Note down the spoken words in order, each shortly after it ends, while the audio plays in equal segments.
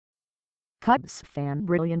Cubs fan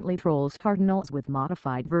brilliantly trolls Cardinals with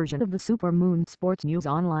modified version of the supermoon. Sports News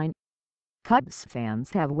Online. Cubs fans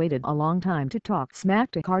have waited a long time to talk smack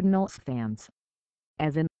to Cardinals fans.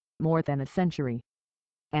 As in, more than a century.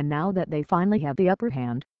 And now that they finally have the upper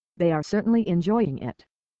hand, they are certainly enjoying it.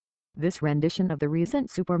 This rendition of the recent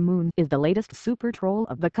supermoon is the latest super troll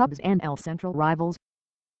of the Cubs and L Central rivals.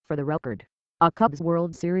 For the record, a Cubs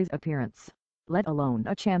World Series appearance, let alone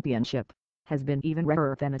a championship, has been even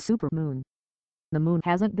rarer than a supermoon. The moon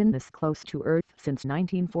hasn't been this close to Earth since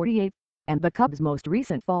 1948, and the Cubs' most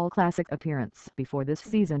recent Fall Classic appearance before this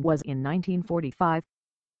season was in 1945.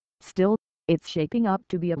 Still, it's shaping up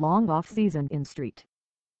to be a long off-season in St.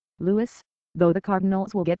 Louis, though the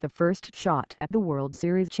Cardinals will get the first shot at the World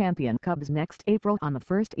Series champion Cubs next April on the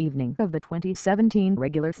first evening of the 2017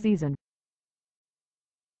 regular season.